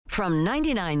From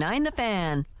 99.9 The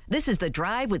Fan, this is The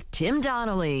Drive with Tim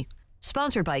Donnelly.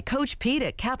 Sponsored by Coach Pete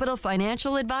at Capital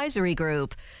Financial Advisory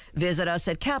Group. Visit us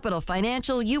at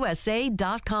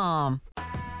capitalfinancialusa.com.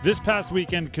 This past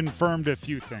weekend confirmed a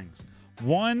few things.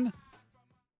 One,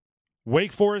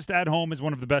 Wake Forest at home is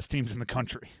one of the best teams in the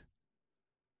country.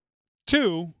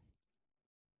 Two,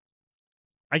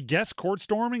 I guess court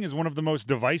storming is one of the most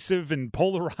divisive and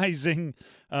polarizing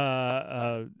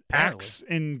acts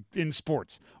in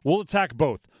sports. We'll attack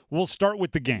both. We'll start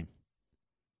with the game.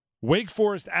 Wake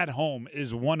Forest at home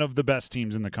is one of the best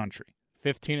teams in the country.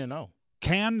 15-0.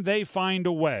 Can they find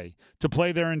a way to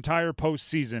play their entire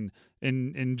postseason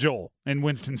in Joel and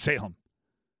Winston-Salem?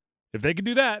 If they could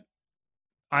do that,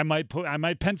 I might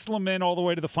pencil them in all the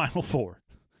way to the Final Four.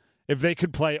 If they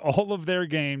could play all of their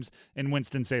games in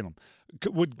Winston-Salem.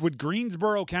 Would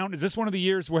Greensboro count? Is this one of the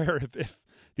years where if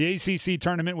the ACC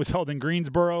tournament was held in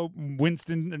Greensboro,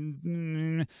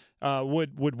 Winston,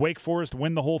 would Wake Forest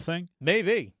win the whole thing?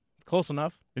 Maybe. Close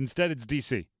enough. Instead, it's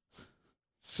D.C.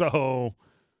 So,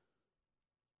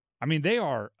 I mean, they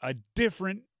are a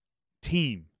different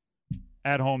team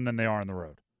at home than they are on the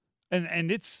road.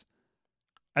 And it's,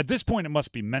 at this point, it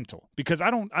must be mental. Because I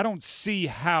don't see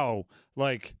how,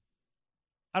 like,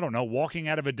 I don't know, walking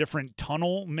out of a different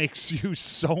tunnel makes you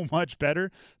so much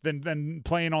better than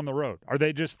playing on the road. Are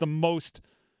they just the most,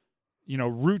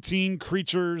 routine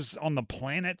creatures on the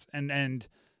planet and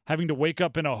having to wake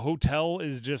up in a hotel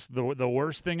is just the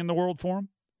worst thing in the world for them?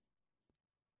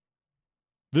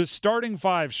 The starting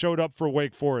five showed up for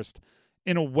Wake Forest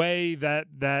in a way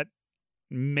that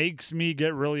makes me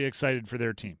get really excited for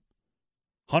their team.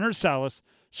 Hunter Salas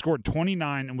scored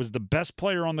 29 and was the best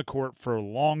player on the court for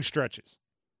long stretches.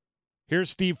 Here's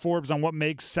Steve Forbes on what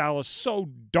makes Salas so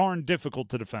darn difficult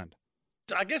to defend.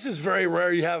 I guess it's very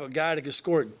rare you have a guy that can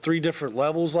score at three different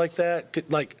levels like that,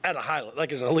 like at a high,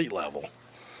 like at an elite level.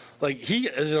 Like he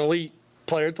is an elite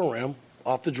player at the rim,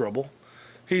 off the dribble.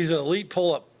 He's an elite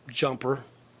pull-up jumper,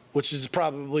 which is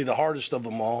probably the hardest of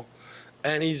them all.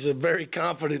 And he's a very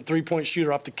confident three-point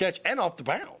shooter off the catch and off the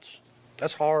bounce.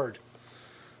 That's hard.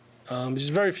 There's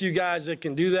very few guys that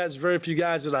can do that. There's very few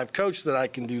guys that I've coached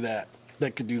that could do that.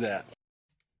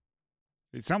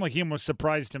 It sounded like he almost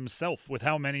surprised himself with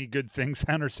how many good things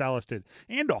Hunter Salas did.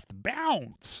 And off the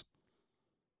bounce.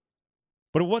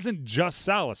 But it wasn't just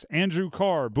Salas. Andrew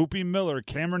Carr, Boopie Miller,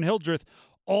 Cameron Hildreth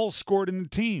all scored in the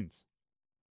teens.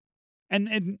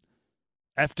 And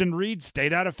Efton Reed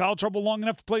stayed out of foul trouble long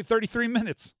enough to play 33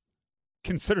 minutes.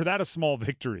 Consider that a small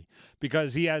victory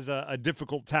because he has a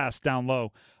difficult task down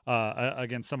low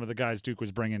against some of the guys Duke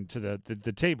was bringing to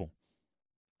the table.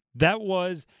 That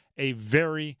was a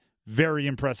very, very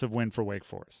impressive win for Wake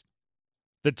Forest.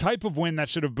 The type of win that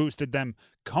should have boosted them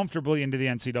comfortably into the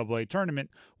NCAA tournament.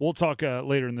 We'll talk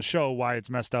later in the show why it's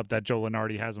messed up that Joe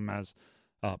Lunardi has them as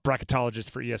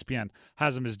bracketologist for ESPN,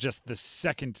 has them as just the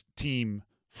second team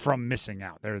from missing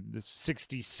out. They're the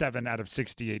 67 out of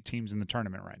 68 teams in the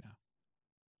tournament right now.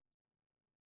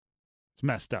 It's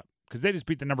messed up because they just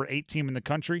beat the number 8 team in the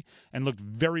country and looked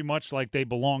very much like they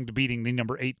belonged beating the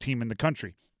number 8 team in the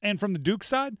country. And from the Duke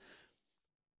side,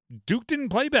 Duke didn't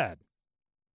play bad.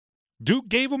 Duke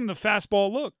gave them the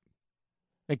fastball look.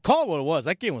 And call it what it was.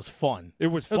 That game was fun. It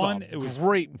was fun. It was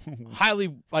great.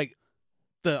 highly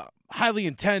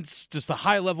intense, just a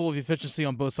high level of efficiency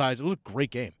on both sides. It was a great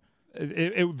game.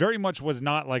 It very much was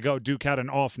not like, oh, Duke had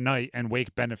an off night and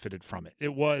Wake benefited from it.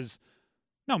 It was,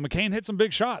 no, McCain hit some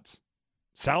big shots.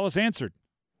 Salas answered.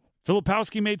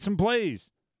 Filipowski made some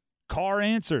plays. Carr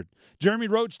answered. Jeremy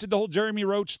Roach did the whole Jeremy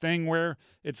Roach thing where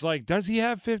it's like, does he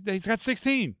have 50? He's got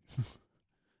 16.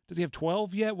 Does he have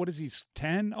 12 yet? What is he,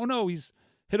 10? Oh, no, he's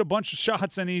hit a bunch of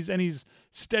shots and he's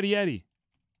steady Eddie.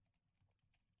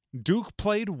 Duke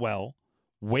played well.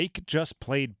 Wake just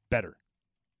played better.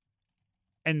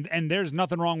 And there's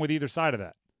nothing wrong with either side of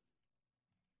that.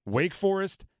 Wake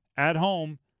Forest at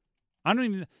home.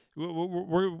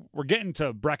 We're getting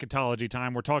to bracketology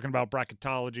time. We're talking about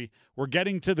bracketology. We're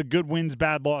getting to the good wins,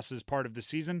 bad losses part of the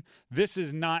season. This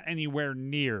is not anywhere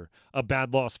near a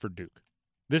bad loss for Duke.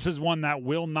 This is one that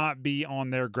will not be on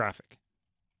their graphic.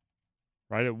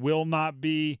 Right? It will not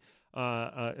be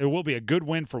it will be a good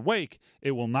win for Wake.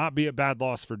 It will not be a bad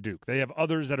loss for Duke. They have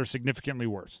others that are significantly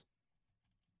worse.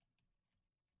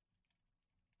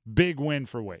 Big win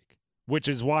for Wake, which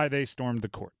is why they stormed the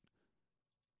court.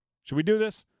 Should we do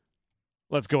this?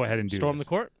 Let's go ahead and do Storm this. the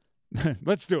court?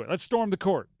 Let's do it. Let's storm the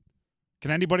court.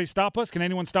 Can anybody stop us? Can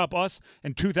anyone stop us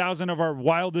and 2,000 of our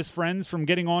wildest friends from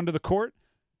getting onto the court?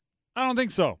 I don't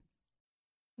think so.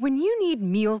 When you need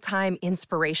mealtime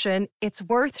inspiration, it's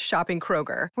worth shopping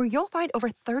Kroger, where you'll find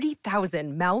over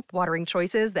 30,000 mouth-watering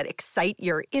choices that excite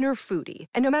your inner foodie.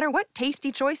 And no matter what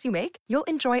tasty choice you make, you'll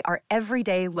enjoy our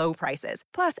everyday low prices,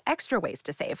 plus extra ways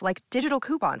to save, like digital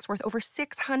coupons worth over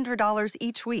 $600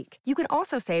 each week. You can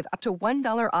also save up to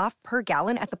 $1 off per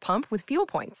gallon at the pump with fuel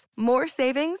points. More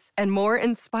savings and more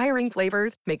inspiring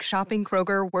flavors make shopping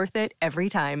Kroger worth it every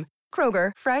time.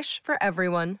 Kroger, fresh for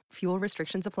everyone. Fuel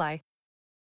restrictions apply.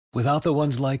 Without the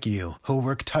ones like you, who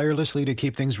work tirelessly to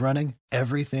keep things running,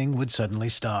 everything would suddenly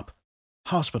stop.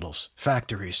 Hospitals,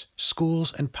 factories,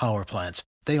 schools, and power plants,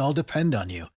 they all depend on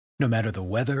you. No matter the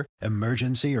weather,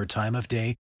 emergency, or time of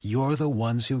day, you're the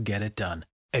ones who get it done.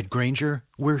 At Grainger,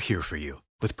 we're here for you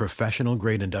with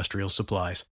professional-grade industrial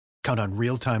supplies. Count on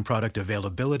real-time product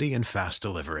availability and fast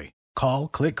delivery. Call,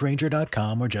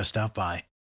 clickgrainger.com, or just stop by.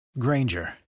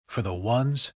 Grainger, for the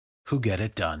ones who get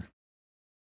it done.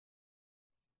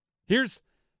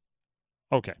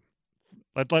 Okay.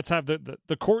 Let's have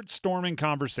the court storming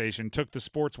conversation took the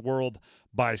sports world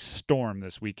by storm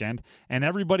this weekend, and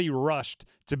everybody rushed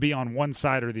to be on one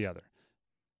side or the other.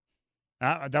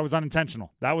 That was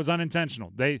unintentional.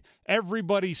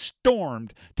 Everybody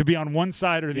stormed to be on one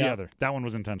side or the other. That one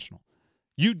was intentional.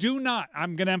 You do not,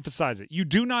 I'm going to emphasize it, you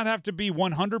do not have to be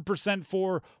 100%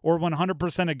 for or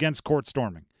 100% against court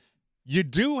storming. You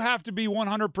do have to be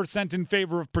 100% in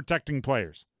favor of protecting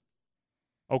players.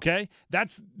 Okay?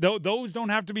 Those don't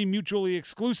have to be mutually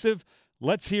exclusive.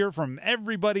 Let's hear from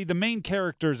everybody, the main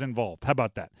characters involved. How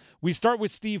about that? We start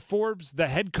with Steve Forbes, the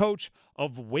head coach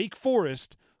of Wake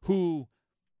Forest, who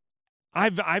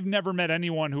I've never met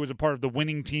anyone who was a part of the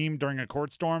winning team during a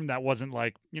court storm that wasn't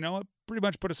like, it pretty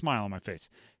much put a smile on my face.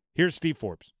 Here's Steve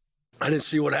Forbes. I didn't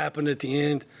see what happened at the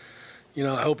end.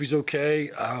 I hope he's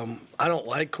okay. I don't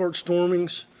like court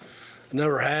stormings. I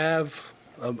never have.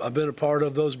 I've been a part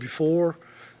of those before.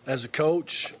 As a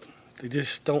coach, they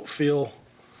just don't feel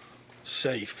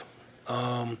safe.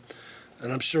 And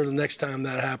I'm sure the next time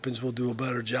that happens, we'll do a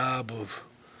better job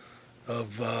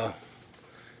of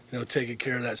taking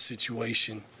care of that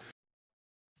situation.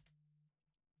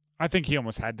 I think he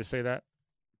almost had to say that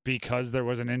because there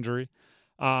was an injury.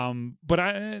 But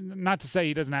not to say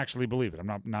he doesn't actually believe it.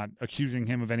 I'm not accusing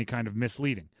him of any kind of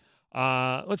misleading.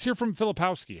 Let's hear from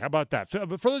Filipowski. How about that?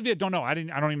 But for those of you that don't know, I don't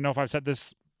even know if I've said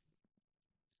this.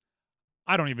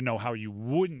 I don't even know how you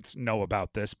wouldn't know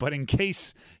about this, but in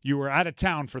case you were out of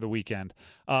town for the weekend,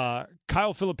 Kyle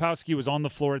Filipowski was on the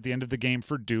floor at the end of the game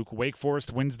for Duke. Wake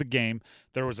Forest wins the game.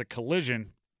 There was a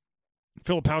collision.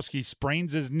 Filipowski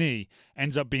sprains his knee,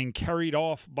 ends up being carried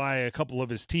off by a couple of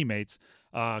his teammates,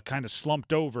 kind of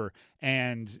slumped over,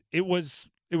 and it was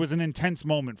an intense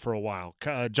moment for a while.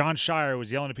 John Shire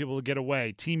was yelling at people to get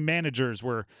away. Team managers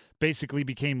basically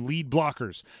became lead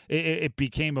blockers. It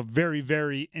became a very,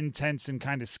 very intense and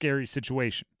kind of scary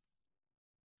situation.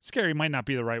 Scary might not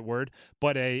be the right word,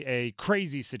 but a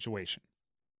crazy situation.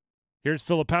 Here's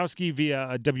Filipowski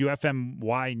via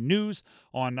WFMY News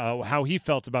on how he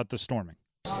felt about the storming.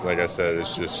 Like I said,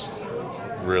 it's just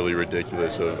really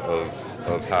ridiculous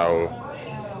of how,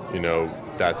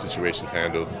 that situation's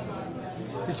handled.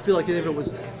 Did you feel like any of it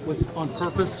was on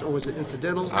purpose, or was it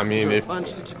incidental? I mean,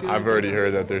 I've already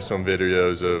heard that there's some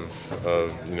videos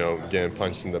of getting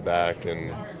punched in the back,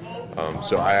 and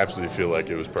so I absolutely feel like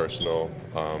it was personal,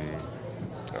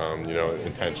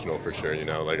 intentional for sure.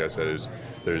 Like I said,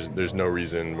 there's no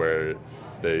reason where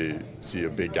they see a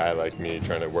big guy like me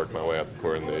trying to work my way up the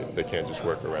court and they can't just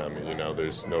work around me.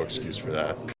 There's no excuse for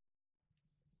that.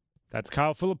 That's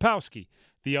Kyle Filipowski.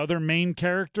 The other main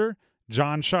character,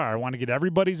 John Shire. I want to get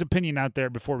everybody's opinion out there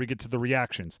before we get to the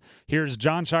reactions. Here's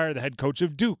John Shire, the head coach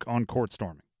of Duke, on court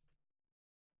storming.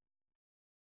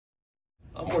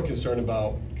 I'm more concerned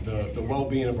about the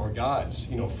well-being of our guys.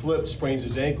 Flip sprains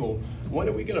his ankle. When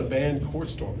are we going to ban court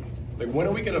storming? When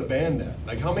are we going to ban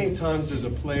that? How many times does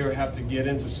a player have to get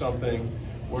into something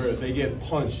where they get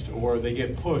punched or they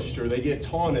get pushed or they get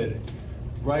taunted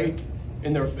right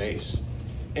in their face?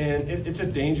 And it's a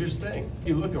dangerous thing.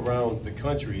 You look around the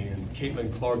country and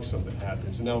Caitlin Clark, something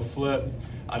happens. And now Flip,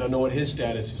 I don't know what his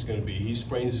status is going to be. He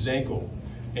sprains his ankle.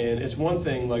 And it's one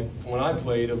thing, like when I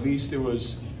played, at least it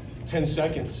was 10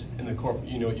 seconds in the court,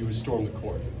 you would storm the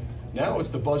court. Now it's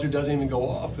the buzzer doesn't even go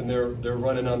off and they're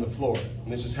running on the floor.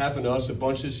 And this has happened to us a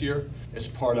bunch this year. It's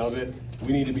part of it.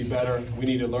 We need to be better. We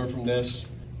need to learn from this.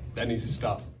 That needs to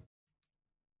stop.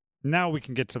 Now we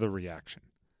can get to the reaction.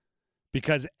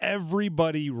 Because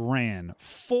everybody ran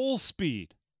full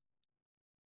speed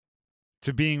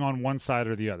to being on one side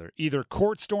or the other. Either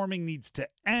court storming needs to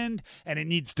end and it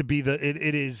needs to be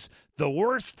it is the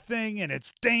worst thing and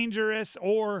it's dangerous,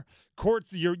 or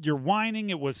courts you're whining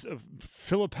it was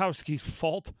Filipowski's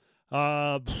fault.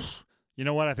 You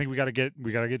know what? I think we got to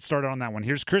get started on that one.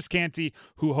 Here's Chris Canty,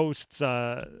 who hosts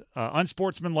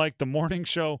Unsportsmanlike, the morning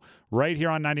show right here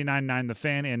on 99.9 The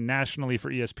Fan and nationally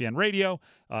for ESPN Radio.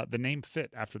 The name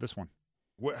fit after this one.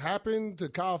 What happened to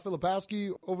Kyle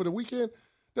Filipowski over the weekend?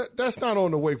 That's not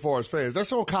on the Wake Forest fans.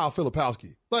 That's on Kyle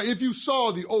Filipowski. Like, if you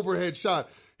saw the overhead shot,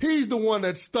 he's the one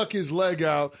that stuck his leg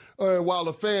out while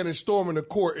the fan is storming the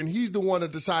court, and he's the one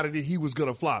that decided that he was going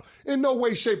to flop. In no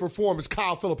way, shape, or form is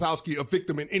Kyle Filipowski a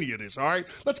victim in any of this, all right?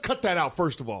 Let's cut that out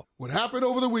first of all. What happened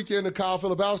over the weekend to Kyle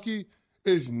Filipowski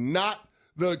is not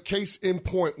the case in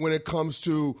point when it comes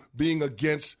to being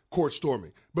against court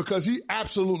storming, because he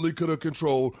absolutely could have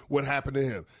controlled what happened to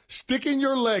him. Sticking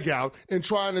your leg out and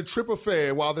trying to trip a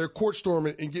fan while they're court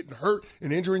storming and getting hurt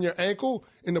and injuring your ankle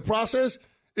in the process,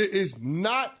 it is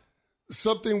not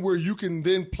something where you can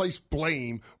then place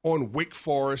blame on Wake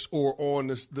Forest or on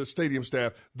the stadium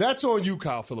staff. That's on you,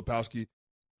 Kyle Filipowski.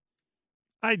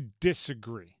 I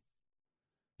disagree.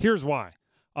 Here's why.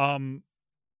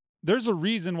 There's a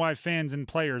reason why fans and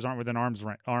players aren't within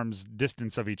arm's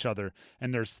distance of each other,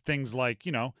 and there's things like,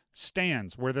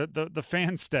 stands where the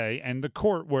fans stay and the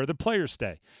court where the players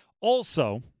stay.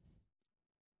 Also,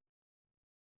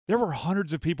 there were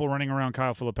hundreds of people running around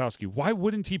Kyle Filipowski. Why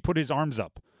wouldn't he put his arms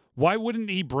up? Why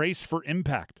wouldn't he brace for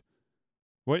impact?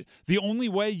 What? The only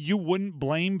way you wouldn't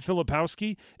blame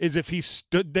Filipowski is if he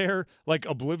stood there like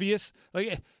oblivious.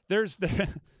 Like there's the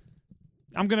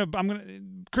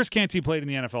Chris Canty played in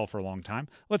the NFL for a long time.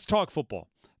 Let's talk football.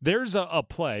 There's a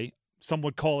play. Some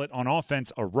would call it on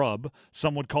offense a rub.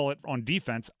 Some would call it on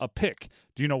defense a pick.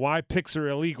 Do you know why? Picks are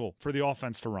illegal for the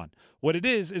offense to run. What it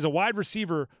is a wide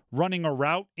receiver running a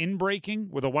route in breaking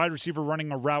with a wide receiver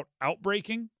running a route out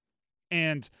breaking.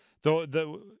 And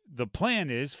the plan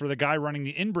is for the guy running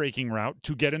the in breaking route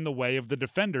to get in the way of the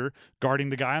defender guarding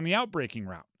the guy on the out breaking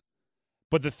route.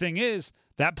 But the thing is,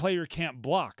 that player can't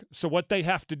block. So what they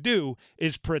have to do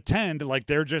is pretend like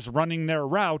they're just running their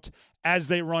route as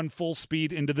they run full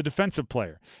speed into the defensive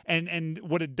player. And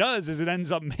what it does is it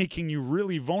ends up making you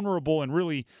really vulnerable and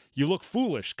really you look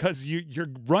foolish because you're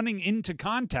running into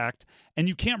contact and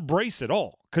you can't brace at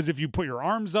all. Because if you put your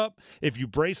arms up, if you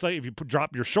brace, like if you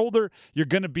drop your shoulder, you're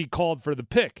going to be called for the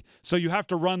pick. So you have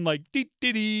to run like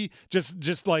dee-dee-dee,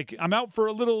 just like I'm out for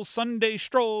a little Sunday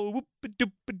stroll,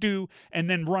 whoop-a-doop-a-doo, and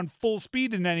then run full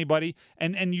speed into anybody,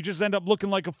 and you just end up looking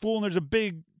like a fool, and there's a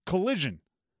big collision.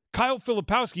 Kyle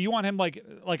Filipowski, you want him like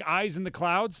eyes in the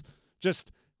clouds?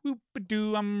 Just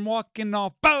whoop-a-doo, I'm walking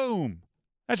off, boom!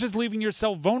 That's just leaving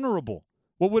yourself vulnerable.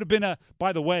 What would have been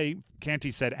by the way,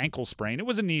 Canty said ankle sprain. It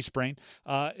was a knee sprain.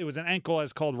 It was an ankle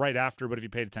as called right after, but if you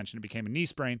paid attention, it became a knee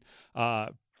sprain.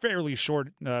 Fairly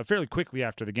quickly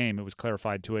after the game, it was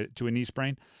clarified to a knee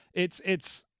sprain.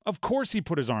 It's of course he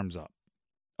put his arms up.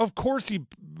 Of course he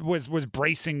was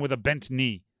bracing with a bent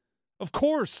knee. Of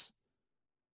course.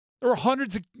 There were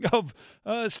hundreds of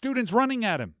students running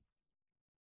at him.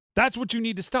 That's what you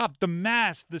need to stop. The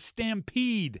mass, the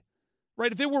stampede.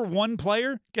 Right? If it were one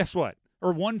player, guess what?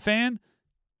 Or one fan,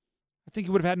 I think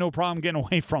he would have had no problem getting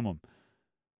away from him.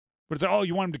 But it's like, oh,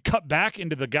 you want him to cut back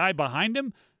into the guy behind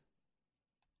him?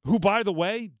 Who, by the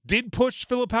way, did push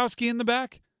Filipowski in the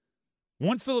back?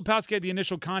 Once Filipowski had the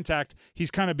initial contact, he's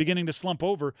kind of beginning to slump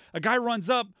over. A guy runs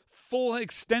up, full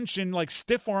extension, like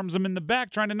stiff arms him in the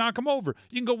back, trying to knock him over.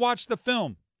 You can go watch the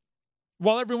film.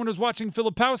 While everyone was watching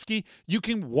Filipowski, you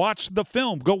can watch the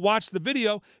film. Go watch the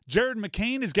video. Jared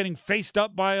McCain is getting faced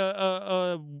up by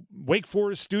a Wake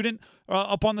Forest student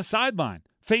up on the sideline,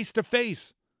 face to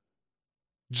face.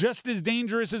 Just as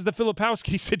dangerous as the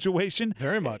Filipowski situation.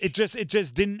 Very much. It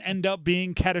just didn't end up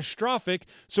being catastrophic,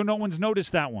 so no one's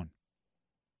noticed that one.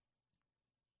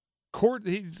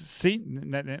 See,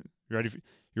 you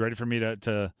ready for me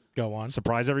to go on?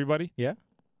 Surprise everybody? Yeah.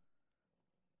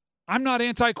 I'm not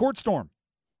anti-court storm.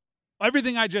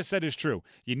 Everything I just said is true.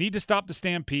 You need to stop the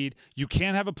stampede. You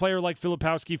can't have a player like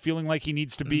Filipowski feeling like he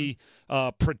needs to be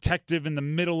protective in the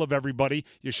middle of everybody.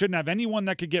 You shouldn't have anyone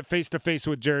that could get face-to-face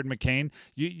with Jared McCain.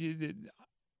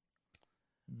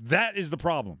 That is the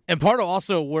problem. And part of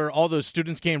also where all those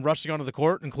students came rushing onto the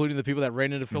court, including the people that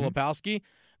ran into Filipowski,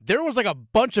 there was like a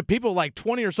bunch of people, like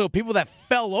 20 or so people that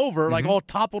fell over, like all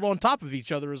toppled on top of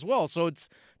each other as well. So it's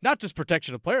not just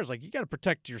protection of players. Like, you got to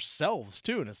protect yourselves,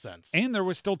 too, in a sense. And there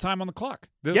was still time on the clock.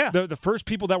 The first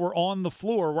people that were on the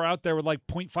floor were out there with like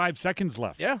 0.5 seconds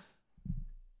left. Yeah.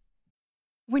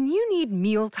 When you need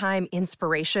mealtime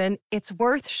inspiration, it's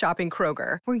worth shopping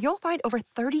Kroger, where you'll find over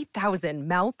 30,000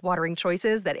 mouth-watering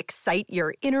choices that excite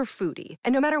your inner foodie.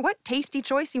 And no matter what tasty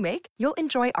choice you make, you'll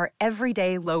enjoy our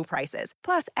everyday low prices,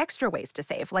 plus extra ways to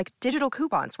save, like digital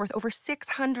coupons worth over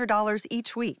 $600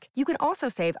 each week. You can also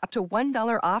save up to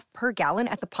 $1 off per gallon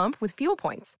at the pump with fuel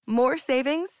points. More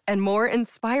savings and more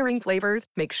inspiring flavors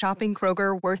make shopping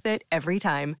Kroger worth it every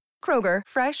time. Kroger,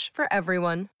 fresh for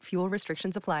everyone. Fuel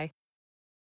restrictions apply.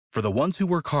 For the ones who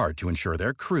work hard to ensure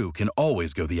their crew can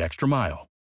always go the extra mile,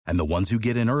 and the ones who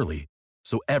get in early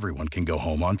so everyone can go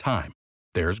home on time,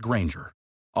 there's Grainger,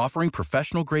 offering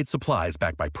professional-grade supplies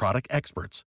backed by product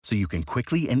experts so you can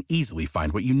quickly and easily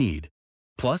find what you need.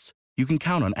 Plus, you can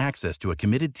count on access to a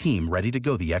committed team ready to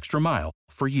go the extra mile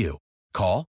for you.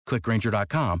 Call, click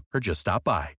Grainger.com, or just stop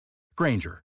by.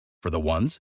 Grainger, for the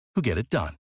ones who get it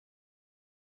done.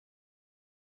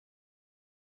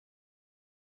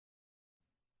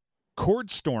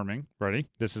 Court storming, ready?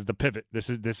 This is the pivot. This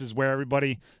is where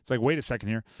everybody, it's like, wait a second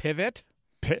here. Pivot?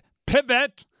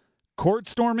 Pivot! Court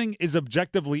storming is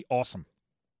objectively awesome.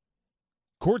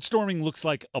 Court storming looks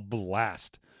like a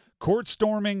blast. Court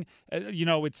storming,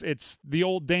 it's the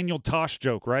old Daniel Tosh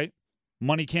joke, right?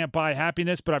 Money can't buy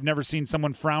happiness, but I've never seen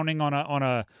someone frowning on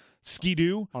a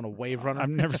ski-doo. On a wave runner? I've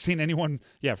never seen anyone,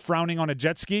 frowning on a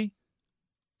jet ski.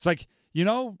 It's like,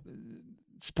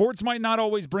 sports might not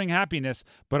always bring happiness,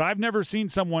 but I've never seen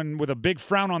someone with a big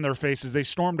frown on their face as they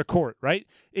stormed a court, right?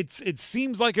 It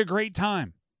seems like a great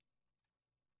time.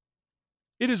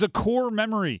 It is a core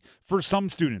memory for some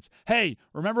students. Hey,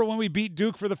 remember when we beat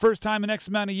Duke for the first time in X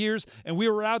amount of years, and we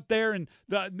were out there, and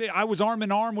I was arm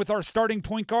in arm with our starting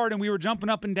point guard, and we were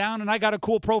jumping up and down, and I got a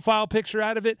cool profile picture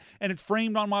out of it, and it's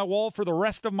framed on my wall for the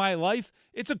rest of my life.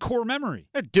 It's a core memory.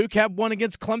 Duke had one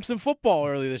against Clemson football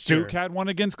earlier this year. Duke had one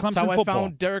against Clemson football. That's how football. I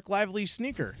found Derek Lively's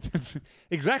sneaker.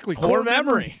 Exactly. Core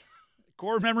memory.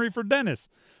 Core memory for Dennis.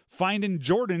 Finding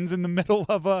Jordans in the middle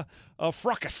of a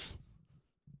fracas.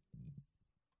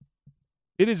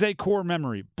 It is a core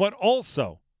memory, but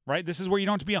also, right, this is where you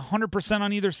don't have to be 100%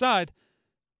 on either side.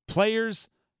 Players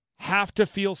have to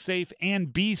feel safe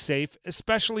and be safe,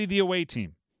 especially the away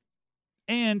team.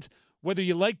 And whether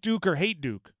you like Duke or hate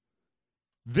Duke,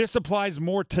 this applies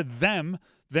more to them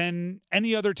than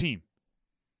any other team.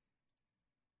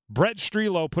 Brett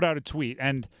Strelo put out a tweet,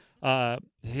 and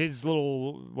his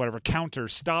little, counter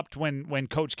stopped when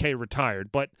Coach K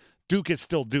retired, but Duke is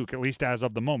still Duke, at least as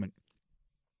of the moment.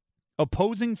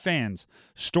 Opposing fans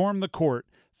stormed the court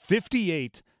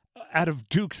 58 out of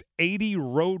Duke's 80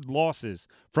 road losses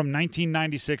from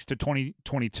 1996 to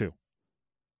 2022.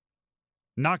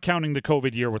 Not counting the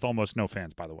COVID year with almost no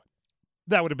fans, by the way.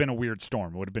 That would have been a weird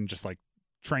storm. It would have been just like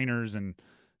trainers and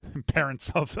parents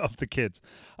of the kids.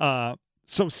 So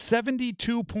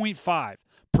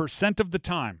 72.5% of the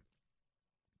time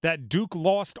that Duke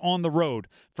lost on the road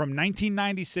from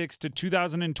 1996 to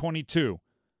 2022,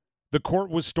 the court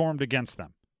was stormed against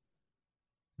them.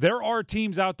 There are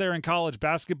teams out there in college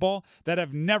basketball that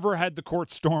have never had the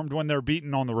court stormed when they're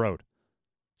beaten on the road.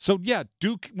 So, yeah,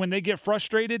 Duke, when they get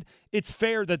frustrated, it's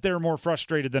fair that they're more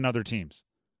frustrated than other teams.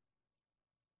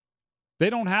 They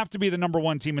don't have to be the number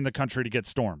one team in the country to get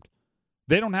stormed.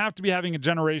 They don't have to be having a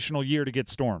generational year to get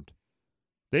stormed.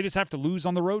 They just have to lose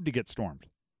on the road to get stormed.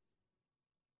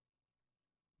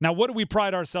 Now, what do we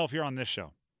pride ourselves here on this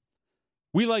show?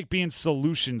 We like being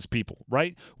solutions people,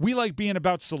 right? We like being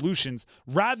about solutions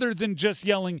rather than just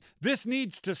yelling, this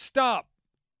needs to stop,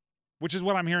 which is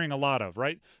what I'm hearing a lot of,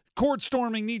 right? Court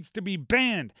storming needs to be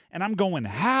banned. And I'm going,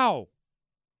 how?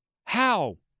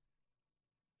 How?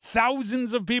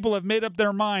 Thousands of people have made up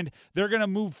their mind they're going to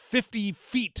move 50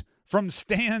 feet from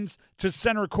stands to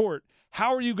center court.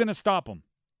 How are you going to stop them?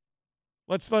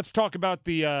 Let's talk about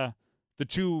the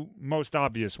two most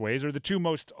obvious ways, or the two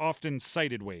most often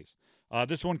cited ways.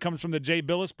 This one comes from the Jay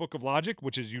Billis Book of Logic,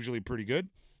 which is usually pretty good.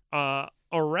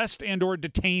 Arrest and or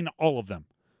detain all of them.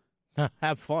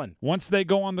 Have fun. Once they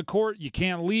go on the court, you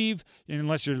can't leave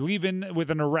unless you're leaving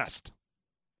with an arrest.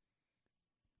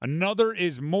 Another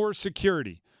is more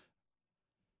security.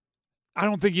 I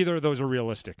don't think either of those are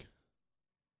realistic.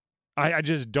 I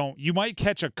just don't. You might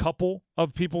catch a couple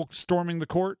of people storming the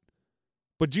court,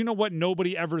 but do you know what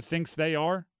nobody ever thinks they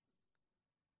are?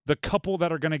 The couple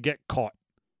that are going to get caught.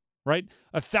 Right?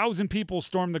 1,000 people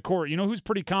storm the court. You know who's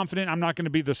pretty confident I'm not going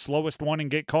to be the slowest one and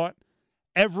get caught?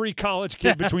 Every college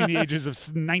kid between the ages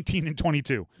of 19 and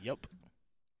 22. Yep.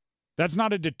 That's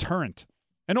not a deterrent.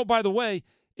 And oh, by the way,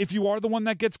 if you are the one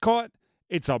that gets caught,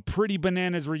 it's a pretty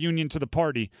bananas reunion to the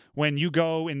party when you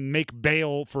go and make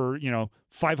bail for,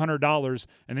 $500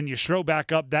 and then you show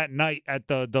back up that night at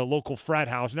the local frat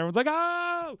house and everyone's like,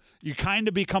 oh, you kind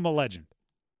of become a legend.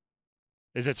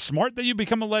 Is it smart that you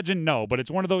become a legend? No, but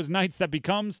it's one of those nights that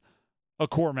becomes a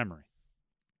core memory.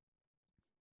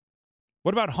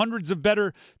 What about hundreds of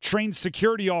better trained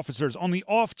security officers on the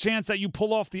off chance that you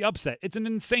pull off the upset? It's an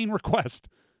insane request.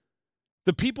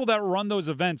 The people that run those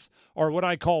events are what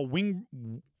I call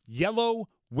yellow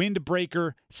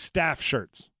windbreaker staff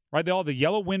shirts, right? They all have the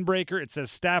yellow windbreaker. It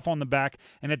says staff on the back.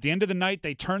 And at the end of the night,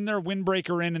 they turn their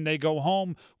windbreaker in and they go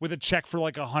home with a check for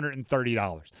like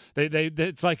 $130.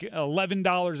 It's like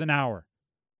 $11 an hour.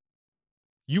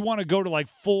 You want to go to like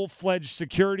full-fledged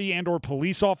security and or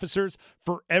police officers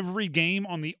for every game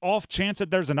on the off chance that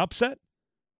there's an upset?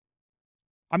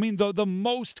 I mean, the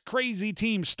most crazy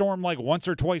teams storm like once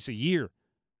or twice a year.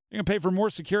 You're going to pay for more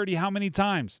security how many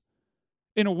times?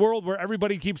 In a world where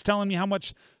everybody keeps telling me how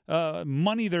much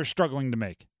money they're struggling to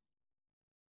make.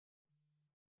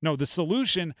 No, the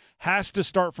solution has to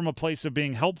start from a place of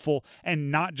being helpful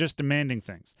and not just demanding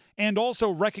things. And also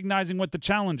recognizing what the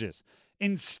challenge is.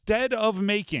 Instead of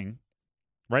making,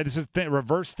 right, this is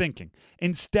reverse thinking.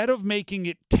 Instead of making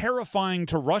it terrifying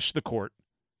to rush the court,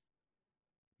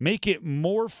 make it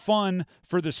more fun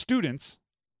for the students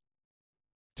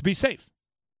to be safe.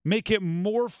 Make it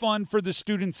more fun for the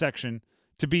student section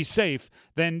to be safe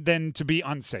than to be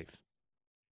unsafe.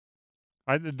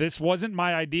 This wasn't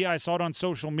my idea. I saw it on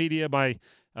social media by,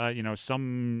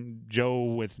 some Joe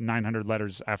with 900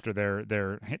 letters after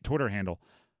their Twitter handle.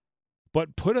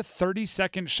 But put a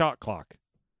 30-second shot clock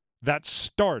that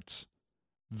starts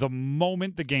the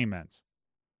moment the game ends.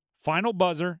 Final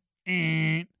buzzer,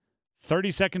 30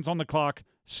 seconds on the clock,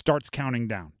 starts counting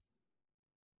down.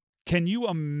 Can you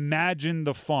imagine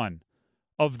the fun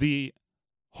of the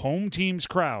home team's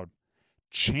crowd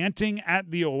chanting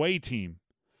at the away team,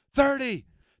 30,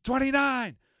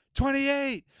 29,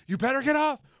 28, you better get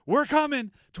off, we're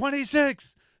coming,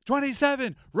 26,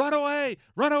 27, run away,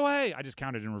 run away. I just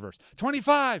counted in reverse.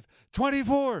 25,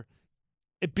 24.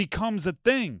 It becomes a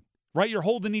thing, right? You're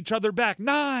holding each other back.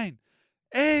 9,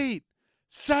 8,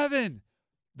 7.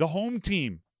 The home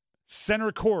team,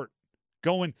 center court,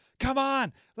 going, come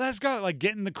on, let's go. Like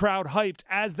getting the crowd hyped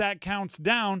as that counts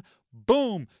down.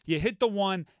 Boom, you hit the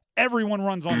one, everyone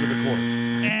runs onto the court.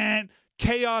 And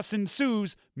chaos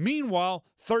ensues. Meanwhile,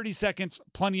 30 seconds,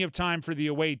 plenty of time for the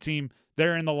away team.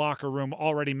 They're in the locker room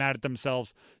already mad at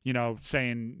themselves,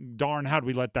 saying, darn, how'd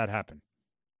we let that happen?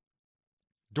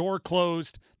 Door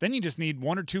closed. Then you just need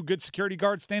one or two good security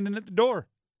guards standing at the door.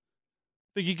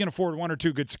 Think you can afford one or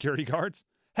two good security guards?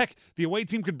 Heck, the away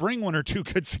team could bring one or two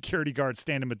good security guards,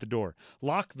 stand them at the door.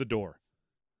 Lock the door.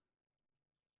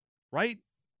 Right?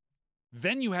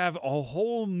 Then you have a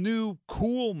whole new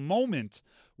cool moment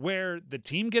where the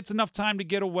team gets enough time to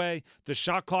get away, the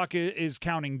shot clock is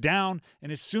counting down,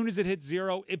 and as soon as it hits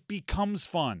 0, it becomes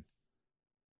fun.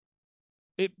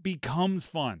 It becomes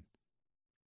fun.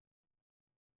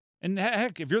 And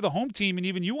heck, if you're the home team and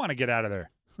even you want to get out of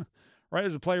there, right,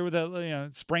 as a player with a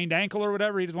sprained ankle or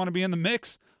whatever, you just want to be in the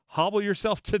mix, hobble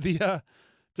yourself to the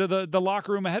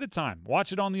locker room ahead of time.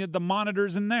 Watch it on the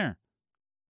monitors in there.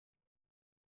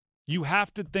 You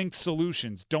have to think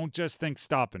solutions. Don't just think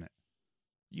stopping it.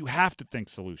 You have to think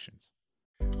solutions.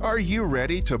 Are you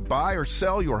ready to buy or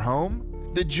sell your home?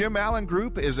 The Jim Allen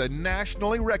Group is a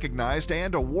nationally recognized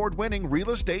and award-winning real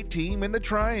estate team in the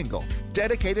Triangle,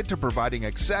 dedicated to providing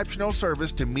exceptional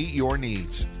service to meet your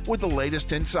needs. With the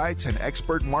latest insights and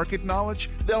expert market knowledge,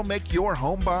 they'll make your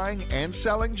home buying and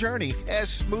selling journey as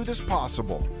smooth as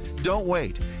possible. Don't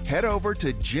wait. Head over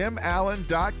to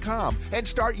jimallen.com and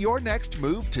start your next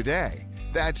move today.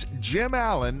 That's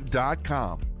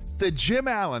jimallen.com. The Jim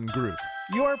Allen Group,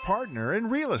 your partner in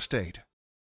real estate.